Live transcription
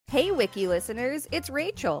Hey, Wiki listeners, it's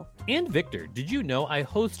Rachel. And Victor, did you know I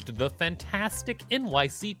host the fantastic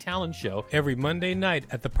NYC Talent Show every Monday night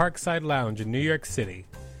at the Parkside Lounge in New York City?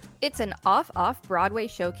 It's an off-Broadway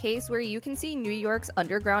showcase where you can see New York's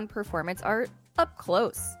underground performance art up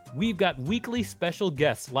close. We've got weekly special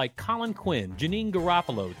guests like Colin Quinn, Janine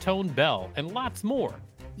Garofalo, Tone Bell, and lots more.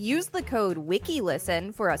 Use the code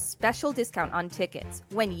WIKILISTEN for a special discount on tickets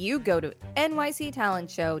when you go to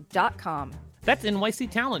nyctalentshow.com. That's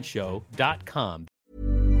nyctalentshow.com.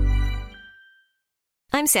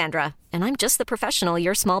 I'm Sandra, and I'm just the professional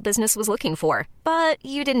your small business was looking for. But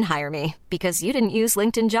you didn't hire me because you didn't use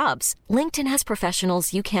LinkedIn Jobs. LinkedIn has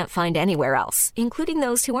professionals you can't find anywhere else, including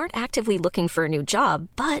those who aren't actively looking for a new job,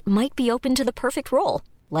 but might be open to the perfect role,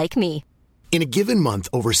 like me. In a given month,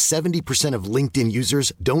 over 70% of LinkedIn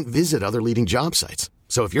users don't visit other leading job sites.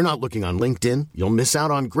 So if you're not looking on LinkedIn, you'll miss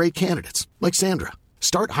out on great candidates like Sandra.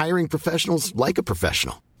 Start hiring professionals like a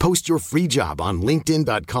professional. Post your free job on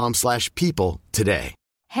linkedin.com/people today.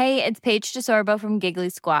 Hey, it's Paige DeSorbo from Giggly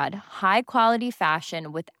Squad. High quality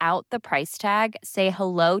fashion without the price tag. Say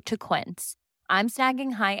hello to Quince. I'm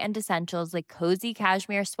snagging high-end essentials like cozy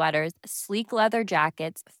cashmere sweaters, sleek leather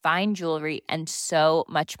jackets, fine jewelry, and so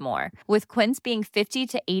much more. With Quince being 50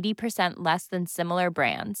 to 80% less than similar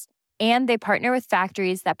brands. And they partner with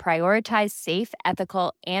factories that prioritize safe,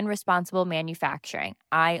 ethical, and responsible manufacturing.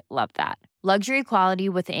 I love that. Luxury quality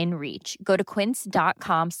within reach. Go to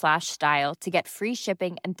quince.com/style to get free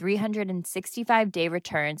shipping and 365-day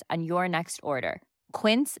returns on your next order.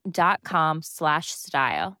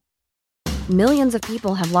 Quince.com/style. Millions of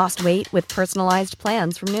people have lost weight with personalized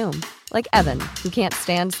plans from Noom. Like Evan, who can't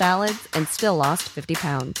stand salads and still lost 50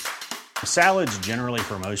 pounds. Salads generally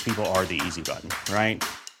for most people are the easy button, right?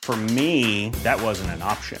 For me, that wasn't an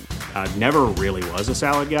option. I never really was a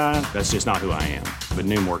salad guy. That's just not who I am. But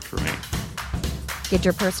Noom worked for me. Get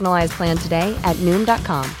your personalized plan today at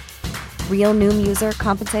Noom.com. Real Noom user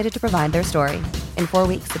compensated to provide their story. In 4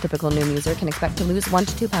 weeks, the typical Noom user can expect to lose 1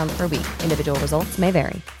 to 2 pounds per week. Individual results may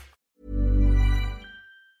vary.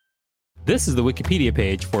 This is the Wikipedia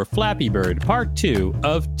page for Flappy Bird, Part 2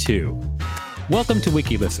 of 2. Welcome to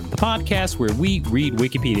WikiListen, the podcast where we read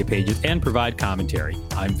Wikipedia pages and provide commentary.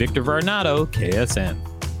 I'm Victor Varnado, KSN.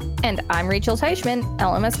 And I'm Rachel Teichman,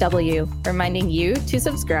 LMSW, reminding you to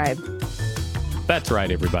subscribe. That's right,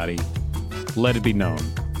 everybody. Let it be known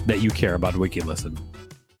that you care about WikiListen.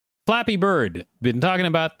 Flappy Bird. Been talking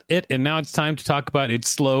about it, and now it's time to talk about its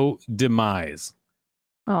slow demise.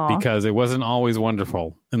 Aww. Because it wasn't always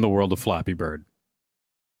wonderful in the world of Flappy Bird.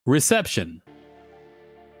 Reception.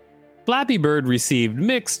 Flappy Bird received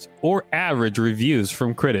mixed or average reviews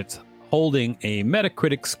from critics, holding a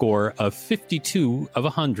Metacritic score of 52 of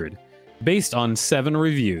 100, based on 7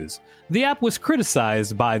 reviews. The app was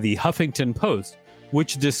criticized by the Huffington Post,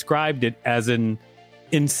 which described it as an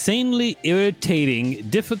insanely irritating,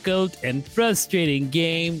 difficult, and frustrating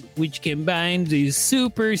game which combines a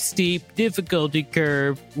super steep difficulty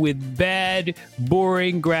curve with bad,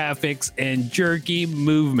 boring graphics and jerky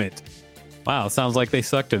movement. Wow, sounds like they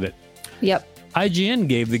sucked at it. Yep. IGN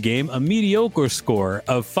gave the game a mediocre score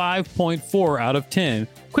of 5.4 out of 10,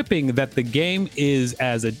 quipping that the game is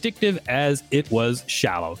as addictive as it was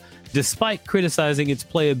shallow. Despite criticizing its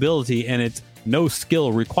playability and its no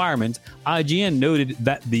skill requirements, IGN noted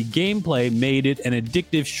that the gameplay made it an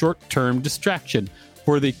addictive short-term distraction.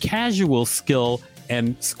 For the casual skill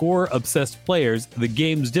and score-obsessed players, the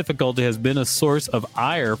game's difficulty has been a source of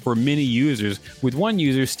ire for many users, with one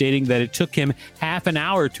user stating that it took him half an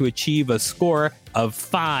hour to achieve a score of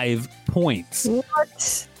 5 points.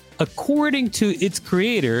 What? According to its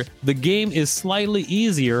creator, the game is slightly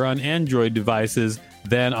easier on Android devices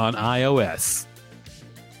than on iOS.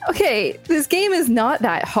 Okay, this game is not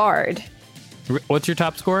that hard. What's your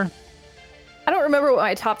top score? I don't remember what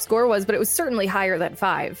my top score was, but it was certainly higher than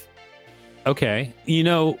 5. Okay. You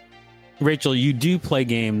know, Rachel, you do play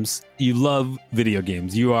games. You love video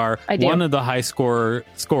games. You are one of the high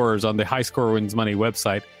scorers on the High Score Wins Money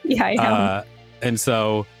website. Yeah, I am. And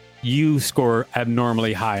so you score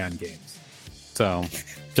abnormally high on games. So,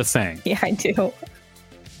 just saying. Yeah, I do.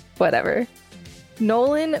 Whatever.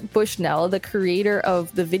 Nolan Bushnell, the creator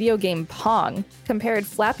of the video game Pong, compared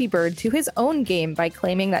Flappy Bird to his own game by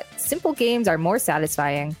claiming that simple games are more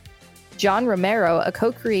satisfying. John Romero, a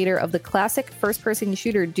co-creator of the classic first-person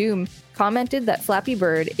shooter Doom, commented that Flappy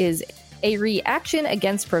Bird is a reaction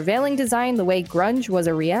against prevailing design the way grunge was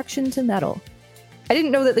a reaction to metal. I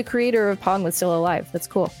didn't know that the creator of Pong was still alive. That's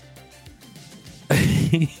cool.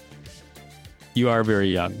 You are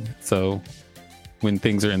very young, so when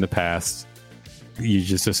things are in the past, you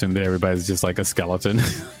just assume that everybody's just like a skeleton.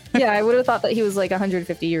 Yeah, I would have thought that he was like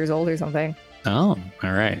 150 years old or something. Oh,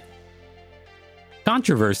 all right.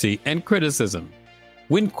 Controversy and criticism.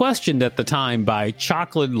 When questioned at the time by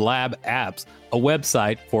Chocolate Lab Apps, a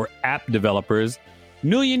website for app developers,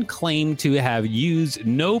 Nguyen claimed to have used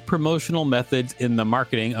no promotional methods in the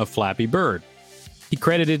marketing of Flappy Bird. He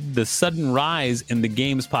credited the sudden rise in the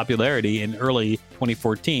game's popularity in early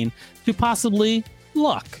 2014 to possibly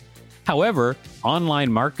luck. However, online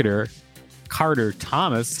marketer Carter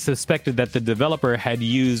Thomas suspected that the developer had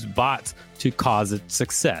used bots to cause its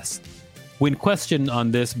success. When questioned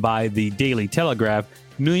on this by the Daily Telegraph,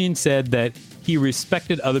 Nguyen said that he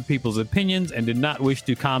respected other people's opinions and did not wish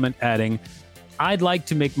to comment, adding, "I'd like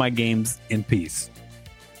to make my games in peace."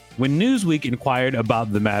 When Newsweek inquired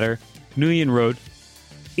about the matter, Nguyen wrote,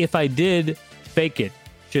 "If I did fake it,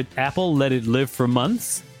 should Apple let it live for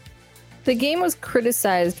months?" The game was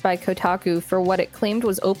criticized by Kotaku for what it claimed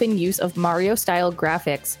was open use of Mario-style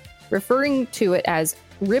graphics, referring to it as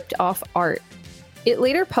ripped-off art. It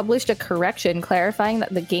later published a correction clarifying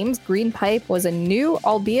that the game's green pipe was a new,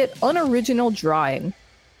 albeit unoriginal drawing.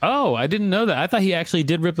 Oh, I didn't know that. I thought he actually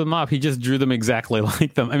did rip them off. He just drew them exactly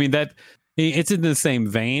like them. I mean, it's in the same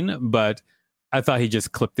vein, but I thought he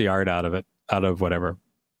just clipped the art out of whatever.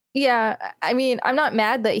 Yeah, I mean, I'm not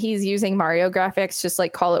mad that he's using Mario graphics, just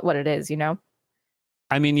like call it what it is, you know?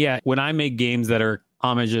 I mean, yeah, when I make games that are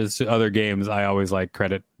homages to other games, I always like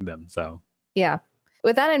credit them, so. Yeah.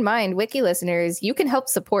 With that in mind, Wiki listeners, you can help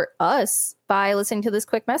support us by listening to this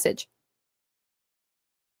quick message.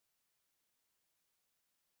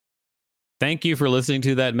 Thank you for listening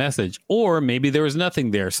to that message. Or maybe there was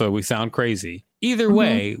nothing there, so we sound crazy. Either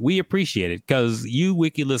way, we appreciate it, because you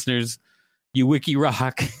Wiki listeners, you Wiki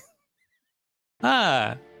rock.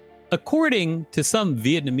 According to some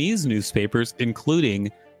Vietnamese newspapers, including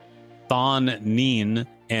Thon Nien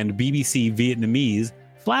and BBC Vietnamese,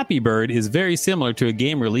 Flappy Bird is very similar to a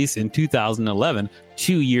game released in 2011,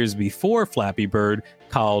 2 years before Flappy Bird,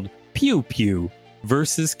 called Pew Pew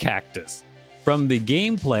versus Cactus. From the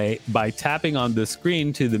gameplay, by tapping on the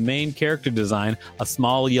screen to the main character design, a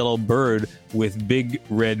small yellow bird with big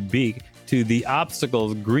red beak, to the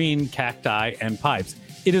obstacles, green cacti and pipes.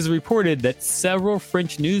 It is reported that several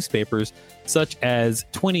French newspapers, such as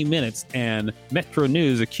 20 Minutes and Metro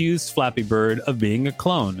News, accused Flappy Bird of being a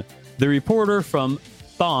clone. The reporter from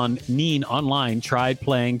Thon Nien Online tried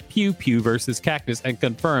playing Pew Pew versus Cactus and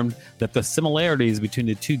confirmed that the similarities between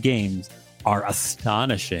the two games are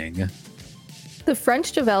astonishing. The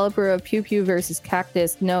French developer of Pew Pew vs.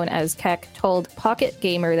 Cactus, known as Keck, told Pocket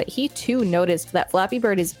Gamer that he too noticed that Flappy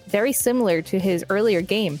Bird is very similar to his earlier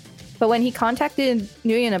game. But when he contacted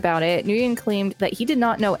Nguyen about it, Nguyen claimed that he did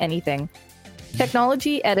not know anything.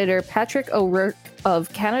 Technology editor Patrick O'Rourke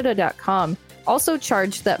of Canada.com also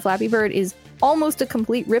charged that Flappy Bird is almost a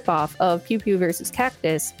complete ripoff of Pew Pew vs.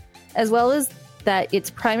 Cactus, as well as that its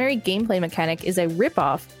primary gameplay mechanic is a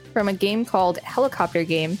ripoff from a game called Helicopter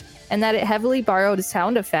Game, and that it heavily borrowed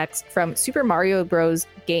sound effects from Super Mario Bros.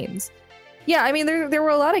 Games. Yeah, I mean, there were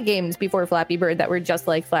a lot of games before Flappy Bird that were just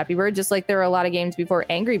like Flappy Bird, just like there were a lot of games before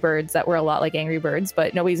Angry Birds that were a lot like Angry Birds,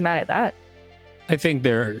 but nobody's mad at that. I think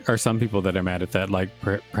there are some people that are mad at that, like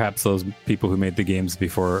perhaps those people who made the games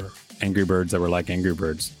before Angry Birds that were like Angry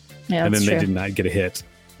Birds. Yeah, and then true. They did not get a hit.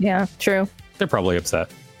 Yeah, true. They're probably upset.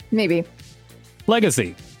 Maybe.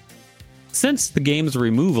 Legacy. Since the game's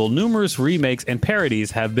removal, numerous remakes and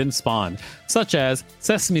parodies have been spawned, such as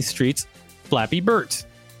Sesame Street's Flappy Bert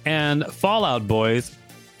and Fallout Boy's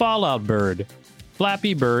Fallout Bird.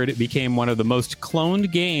 Flappy Bird became one of the most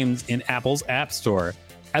cloned games in Apple's App Store.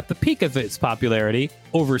 At the peak of its popularity,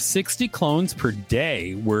 over 60 clones per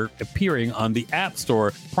day were appearing on the App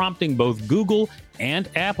Store, prompting both Google and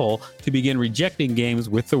Apple to begin rejecting games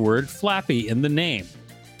with the word Flappy in the name.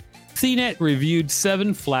 CNET reviewed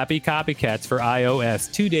 7 Flappy copycats for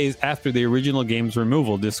iOS 2 days after the original game's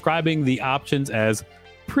removal, describing the options as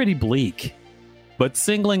pretty bleak, but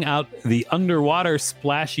singling out the underwater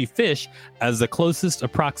splashy fish as the closest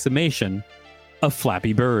approximation of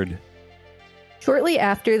Flappy Bird. Shortly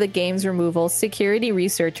after the game's removal, security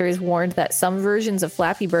researchers warned that some versions of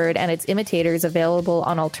Flappy Bird and its imitators available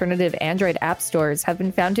on alternative Android app stores have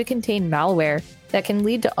been found to contain malware that can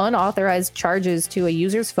lead to unauthorized charges to a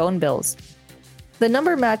user's phone bills. The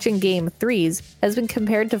number-matching game Threes has been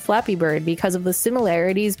compared to Flappy Bird because of the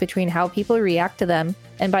similarities between how people react to them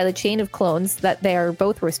and by the chain of clones that they are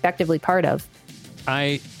both respectively part of.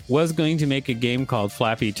 I was going to make a game called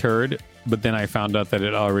Flappy Turd, but then I found out that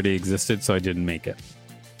it already existed, so I didn't make it.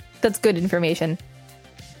 That's good information.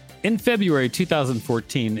 In February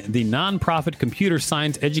 2014, the nonprofit computer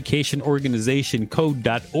science education organization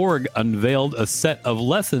Code.org unveiled a set of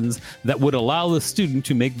lessons that would allow the student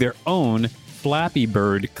to make their own Flappy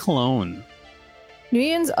Bird clone.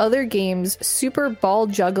 Nguyen's other games, Super Ball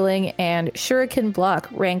Juggling and Shuriken Block,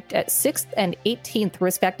 ranked at 6th and 18th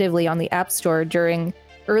respectively on the App Store during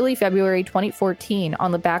early February 2014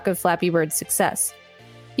 on the back of Flappy Bird's success.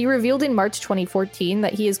 He revealed in March 2014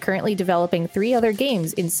 that he is currently developing 3 other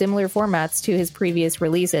games in similar formats to his previous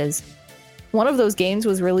releases. One of those games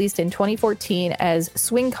was released in 2014 as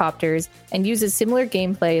Swingcopters and uses similar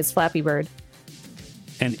gameplay as Flappy Bird.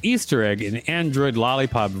 An Easter egg in Android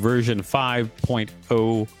Lollipop version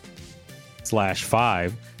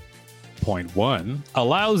 5.0/5.1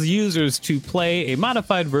 allows users to play a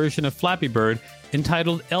modified version of Flappy Bird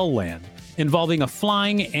entitled L-Land, involving a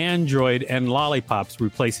flying android and lollipops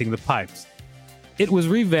replacing the pipes. It was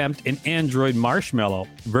revamped in Android Marshmallow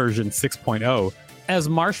version 6.0 as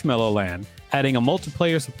Marshmallow Land, adding a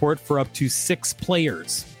multiplayer support for up to 6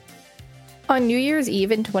 players. On New Year's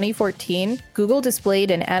Eve in 2014, Google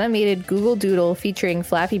displayed an animated Google Doodle featuring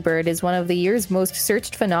Flappy Bird as one of the year's most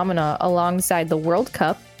searched phenomena alongside the World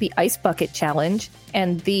Cup, the Ice Bucket Challenge,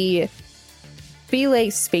 and the Philae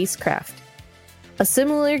spacecraft. A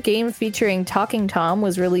similar game featuring Talking Tom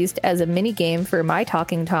was released as a minigame for My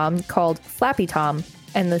Talking Tom called Flappy Tom,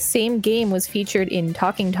 and the same game was featured in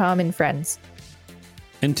Talking Tom and Friends.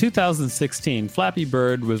 In 2016, Flappy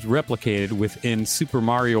Bird was replicated within Super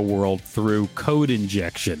Mario World through code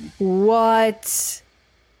injection. What?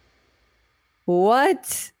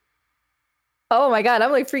 Oh my god,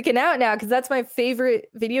 I'm like freaking out now because that's my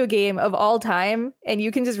favorite video game of all time, and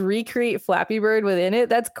you can just recreate Flappy Bird within it.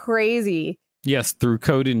 That's crazy. Yes, through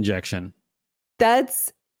code injection.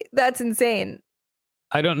 That's insane.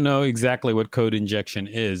 I don't know exactly what code injection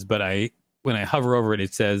is, but when I hover over it,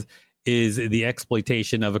 it says is the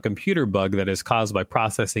exploitation of a computer bug that is caused by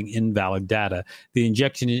processing invalid data. The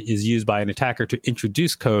injection is used by an attacker to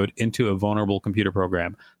introduce code into a vulnerable computer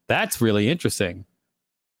program. That's really interesting.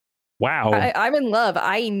 Wow. I'm in love.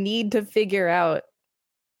 I need to figure out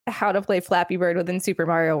how to play Flappy Bird within Super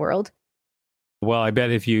Mario World. Well, I bet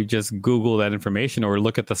if you just Google that information or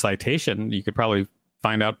look at the citation, you could probably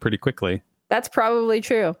find out pretty quickly. That's probably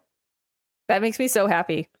true. That makes me so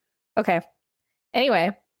happy. Okay.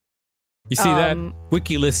 Anyway. You see that?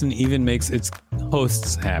 WikiListen even makes its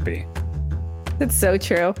hosts happy. That's so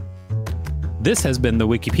true. This has been the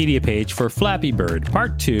Wikipedia page for Flappy Bird,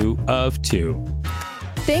 part 2 of 2.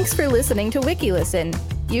 Thanks for listening to WikiListen.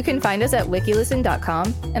 You can find us at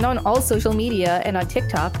wikilisten.com and on all social media and on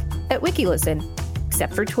TikTok at WikiListen,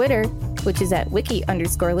 except for Twitter, which is at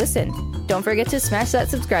wiki_listen. Don't forget to smash that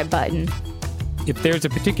subscribe button. If there's a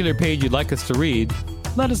particular page you'd like us to read,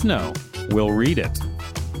 let us know. We'll read it.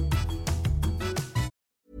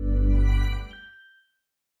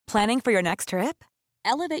 Planning for your next trip?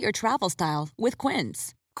 Elevate your travel style with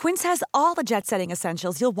Quince. Quince has all the jet-setting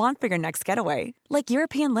essentials you'll want for your next getaway, like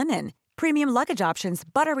European linen, premium luggage options,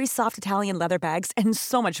 buttery soft Italian leather bags, and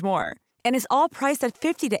so much more. And is all priced at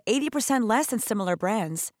 50 to 80% less than similar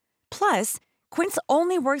brands. Plus, Quince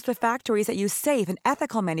only works with factories that use safe and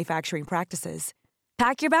ethical manufacturing practices.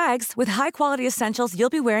 Pack your bags with high-quality essentials you'll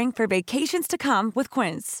be wearing for vacations to come with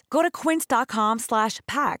Quince. Go to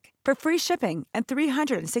quince.com/pack for free shipping and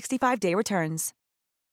 365-day returns.